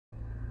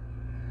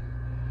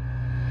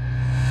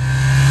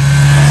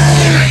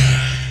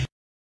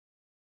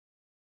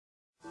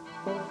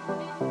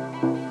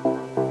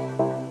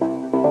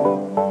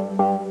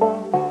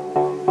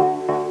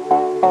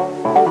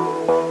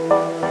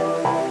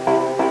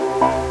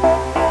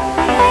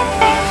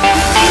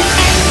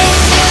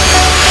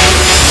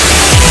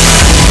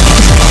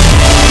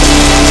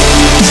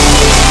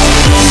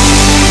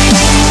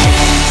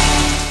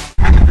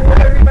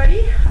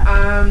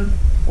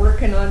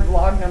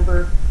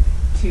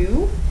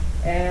2,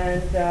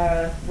 and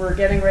we're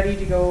getting ready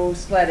to go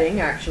sledding,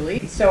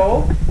 actually.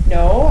 So,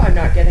 no, I'm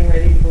not getting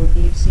ready to go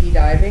deep sea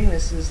diving.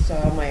 This is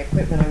my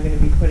equipment I'm going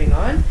to be putting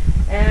on.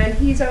 And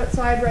he's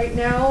outside right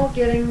now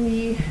getting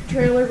the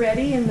trailer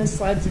ready and the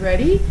sleds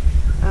ready.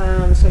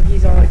 So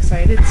he's all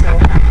excited. So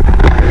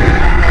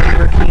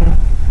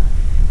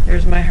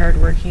there's my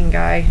hardworking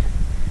guy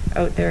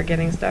out there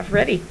getting stuff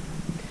ready.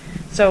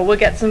 So we'll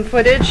get some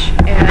footage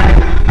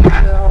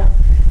and we'll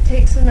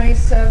take some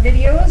nice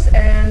videos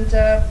and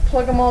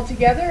plug them all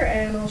together,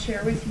 and I'll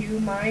share with you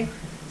my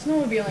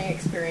snowmobiling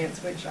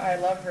experience, which I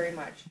love very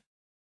much.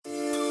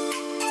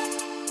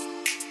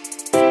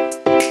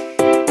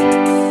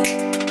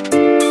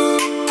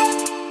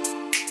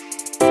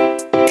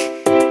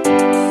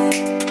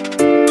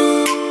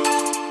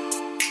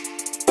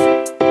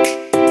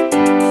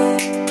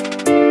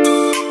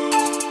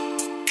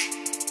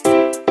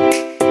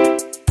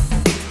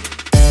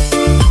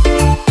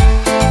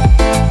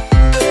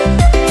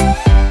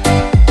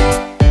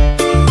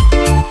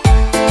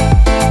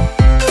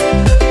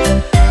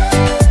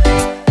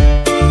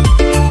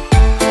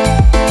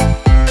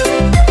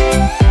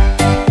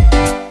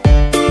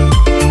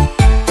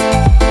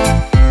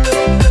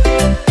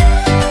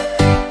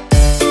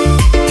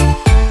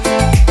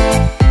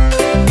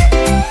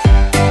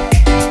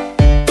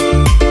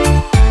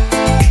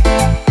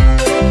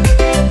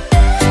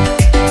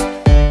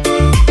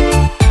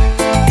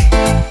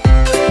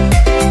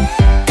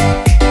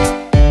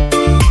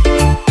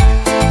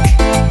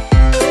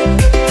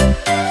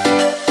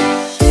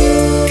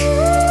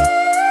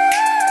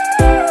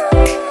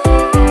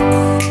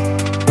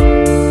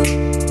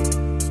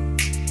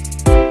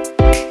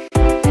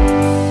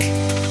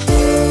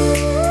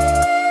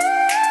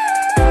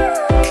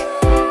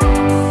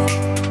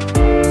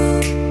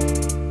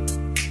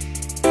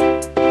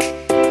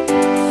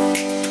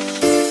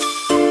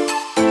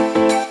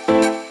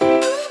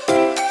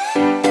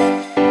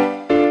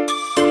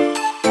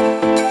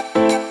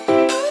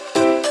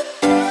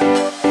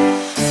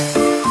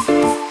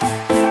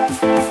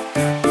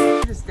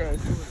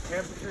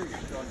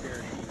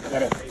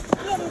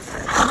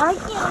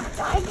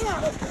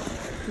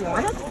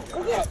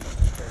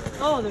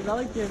 Oh, the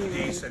relic journey.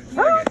 Decent.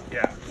 Oh.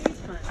 Yeah.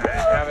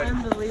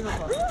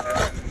 Unbelievable.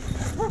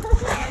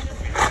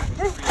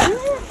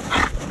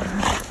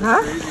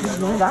 Huh?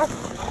 No, that.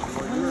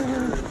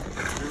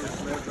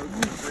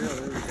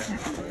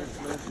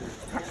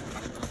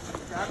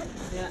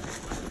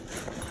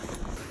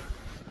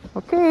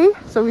 Okay,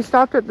 so we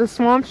stopped at the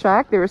Swamp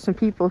Shack. There were some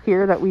people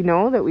here that we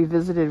know that we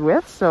visited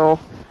with. So,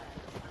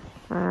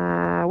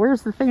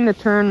 where's the thing to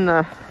turn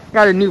the...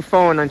 Got a new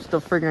phone, I'm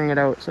still figuring it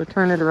out. So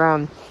turn it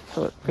around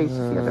so it faces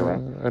the other way.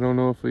 I don't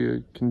know if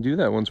we can do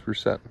that once we're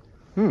set.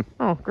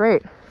 Oh,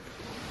 great.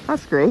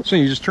 That's great. So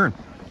you just turn.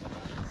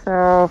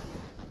 So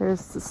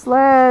there's the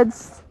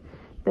sleds,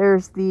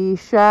 there's the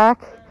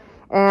shack,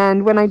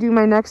 and when I do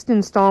my next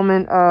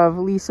installment of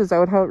Lisa's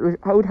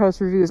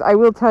Outhouse reviews, I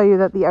will tell you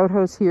that the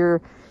outhouse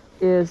here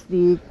is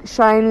the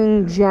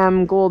shining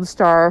gem gold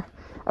star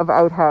of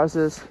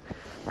outhouses.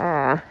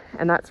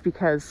 And that's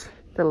because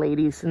the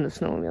ladies in the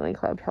Snowmobiling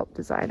Club helped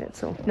design it,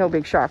 so no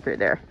big shocker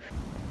there.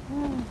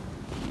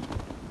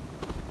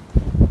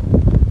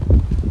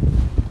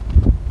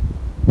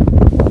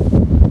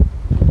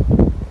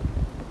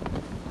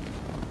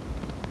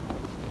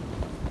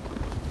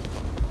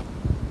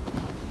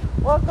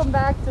 Welcome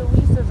back to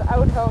Lisa's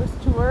Outhouse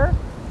tour.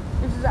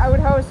 This is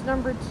outhouse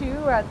number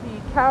 2 at the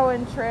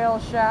Cowan Trail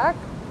Shack.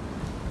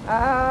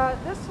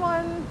 This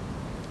one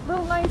a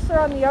little nicer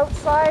on the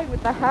outside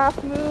with the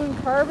half moon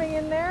carving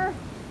in there.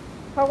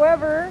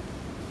 However,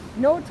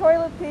 no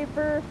toilet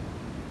paper,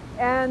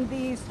 and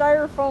the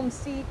styrofoam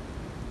seat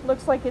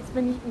looks like it's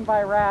been eaten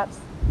by rats.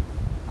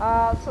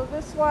 So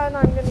this one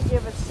I'm going to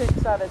give a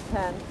 6 out of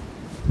 10.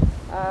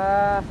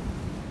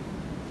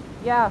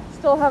 Yeah,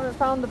 still haven't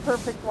found the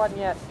perfect one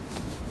yet,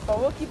 but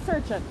we'll keep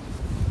searching.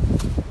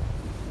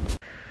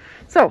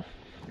 So,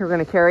 we're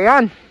going to carry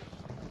on.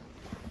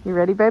 You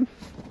ready, babe?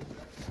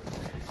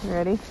 You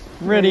ready?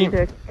 Ready.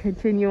 To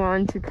continue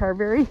on to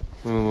Carberry?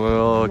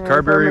 Well,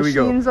 Carberry we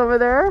go. Machines over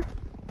there.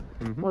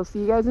 We'll see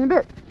you guys in a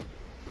bit.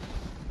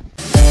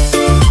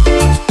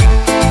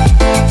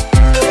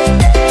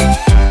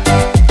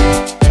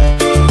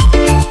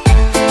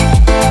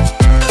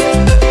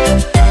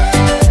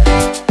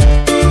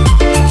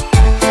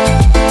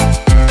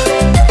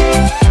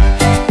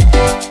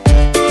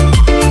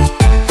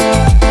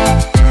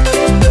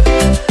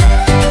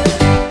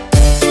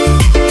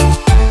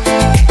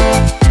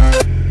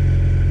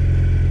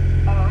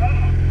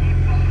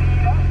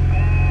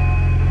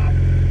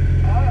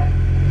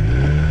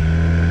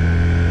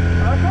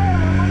 Okay.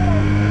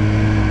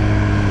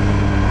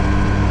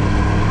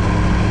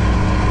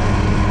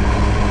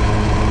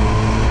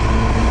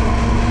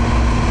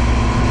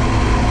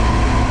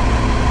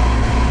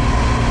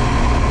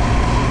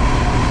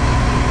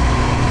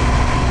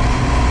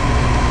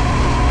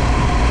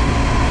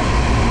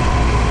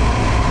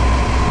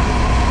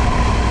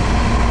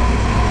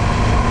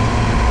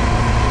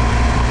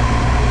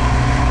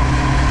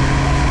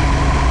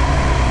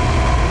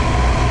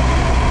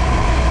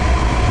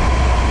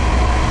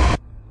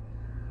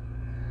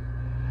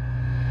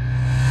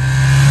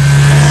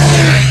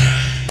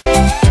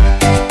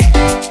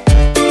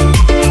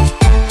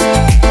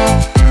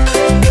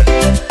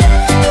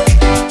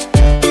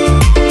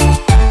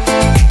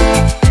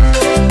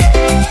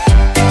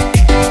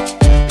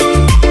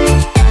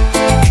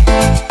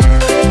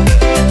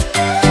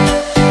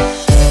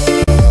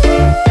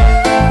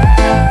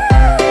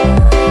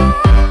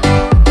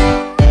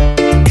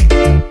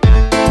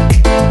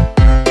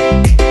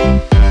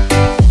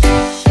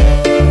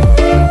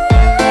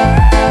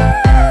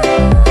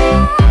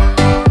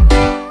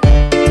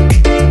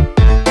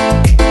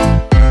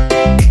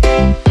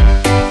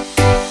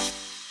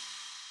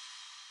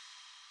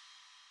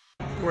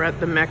 We're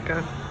at the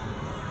Mecca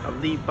of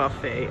the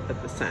buffet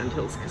at the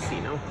Sandhills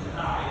Casino.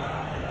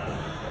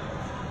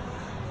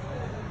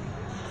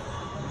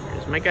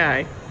 There's my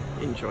guy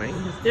enjoying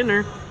his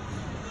dinner.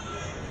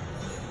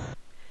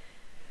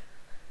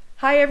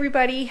 Hi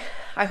everybody,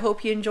 I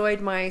hope you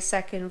enjoyed my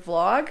second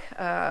vlog,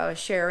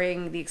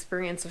 sharing the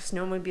experience of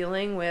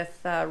snowmobiling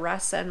with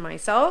Russ and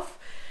myself.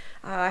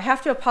 I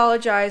have to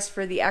apologize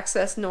for the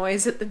excess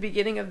noise at the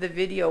beginning of the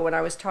video when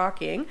I was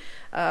talking.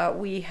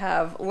 We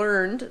have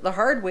learned the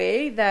hard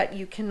way that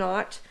you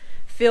cannot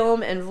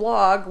film and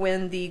vlog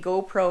when the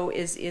GoPro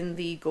is in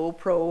the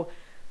GoPro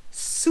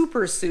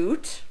super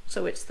suit.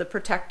 So it's the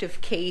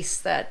protective case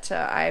that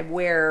I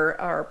wear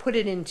or put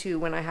it into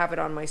when I have it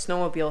on my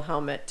snowmobile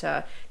helmet.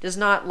 Does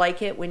not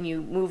like it when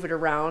you move it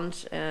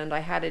around, and I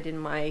had it in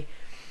my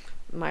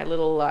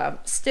little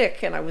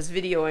stick and I was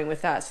videoing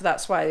with that, so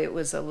that's why it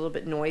was a little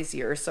bit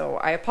noisier. So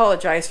I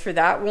apologize for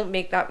that, won't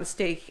make that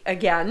mistake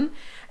again.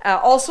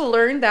 Also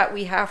learned that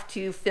we have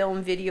to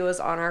film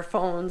videos on our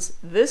phones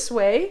this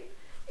way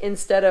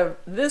instead of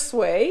this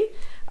way,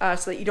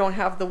 so that you don't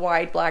have the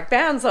wide black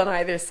bands on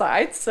either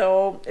side.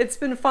 So it's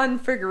been fun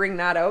figuring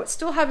that out.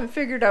 Still haven't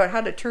figured out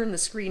how to turn the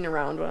screen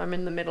around when I'm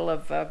in the middle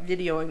of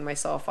videoing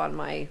myself on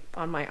my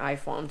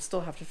iPhone.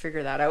 Still have to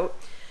figure that out.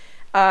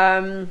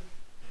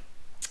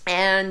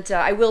 And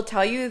I will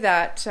tell you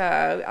that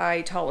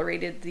I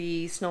tolerated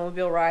the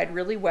snowmobile ride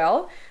really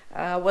well.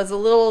 Was a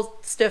little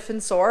stiff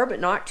and sore, but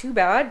not too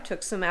bad.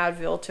 Took some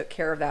Advil, took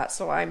care of that.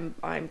 So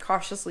I'm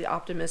cautiously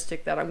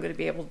optimistic that I'm going to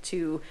be able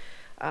to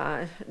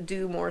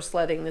do more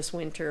sledding this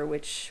winter,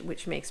 which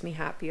makes me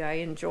happy. I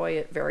enjoy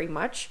it very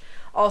much.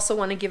 Also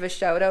want to give a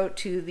shout out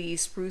to the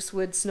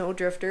Sprucewood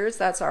Snowdrifters.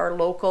 That's our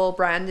local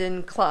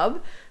Brandon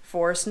club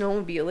for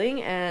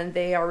snowmobiling, and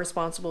they are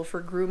responsible for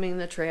grooming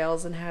the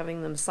trails and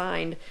having them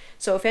signed.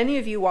 So if any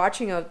of you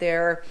watching out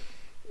there,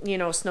 you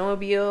know,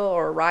 snowmobile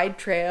or ride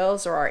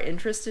trails or are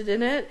interested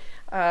in it,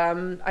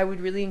 I would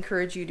really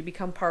encourage you to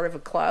become part of a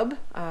club.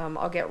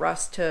 I'll get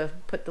Russ to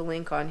put the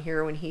link on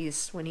here when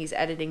he's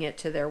editing it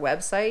to their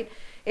website.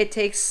 It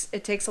takes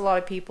a lot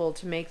of people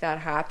to make that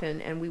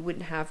happen, and we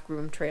wouldn't have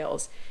groomed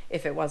trails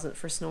if it wasn't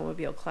for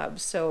snowmobile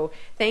clubs. So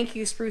thank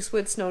you,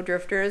 Sprucewood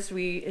Snowdrifters.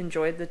 We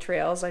enjoyed the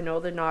trails. I know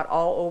they're not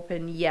all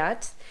open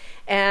yet.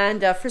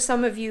 And for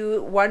some of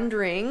you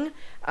wondering,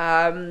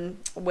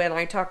 when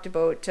I talked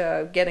about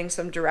getting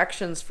some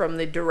directions from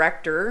the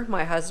director,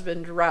 my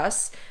husband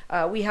Russ,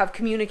 we have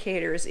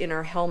communicators in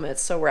our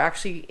helmets, so we're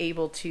actually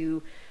able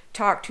to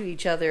talk to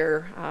each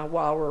other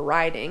while we're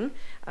riding,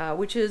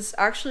 which is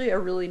actually a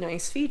really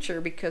nice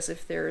feature, because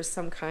if there's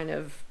some kind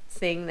of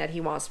thing that he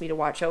wants me to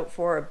watch out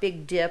for, a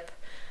big dip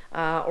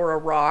or a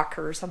rock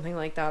or something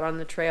like that on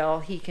the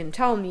trail, he can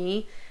tell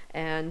me,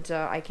 and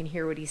I can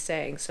hear what he's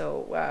saying.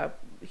 So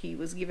he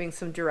was giving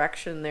some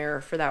direction there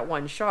for that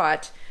one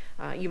shot.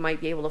 You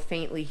might be able to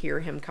faintly hear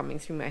him coming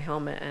through my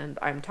helmet, and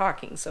I'm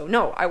talking. So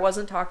no, I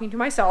wasn't talking to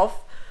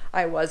myself,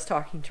 I was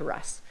talking to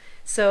Russ.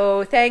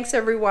 So thanks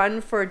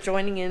everyone for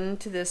joining in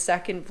to this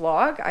second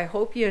vlog. I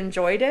hope you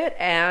enjoyed it,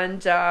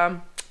 and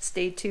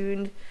stay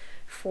tuned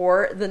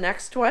for the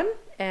next one.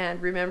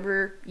 And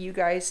remember, you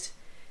guys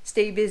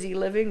stay busy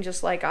living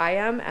just like I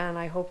am, and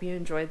I hope you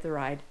enjoyed the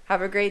ride.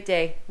 Have a great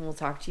day, and we'll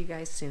talk to you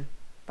guys soon.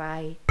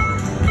 Bye.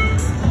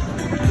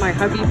 My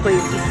hubby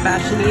plays this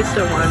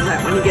fashionista one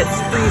that when he gets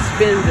 3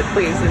 spins, it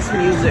plays this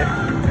music.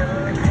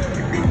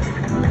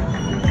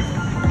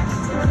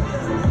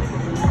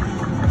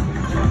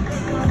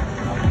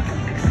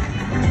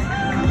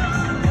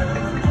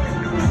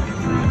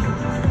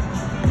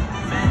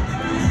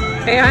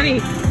 Hey, honey.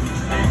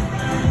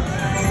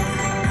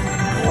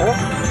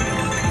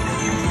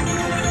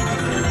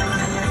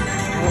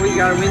 Oh, you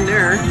got a win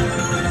there.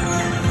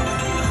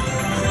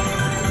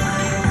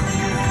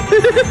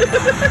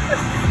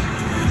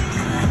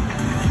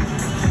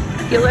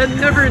 He'll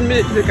never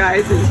admit to the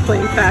guys that he's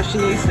playing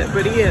fashionista,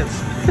 but he is.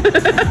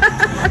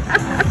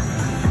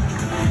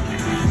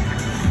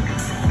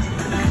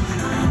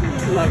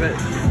 Love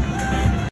it.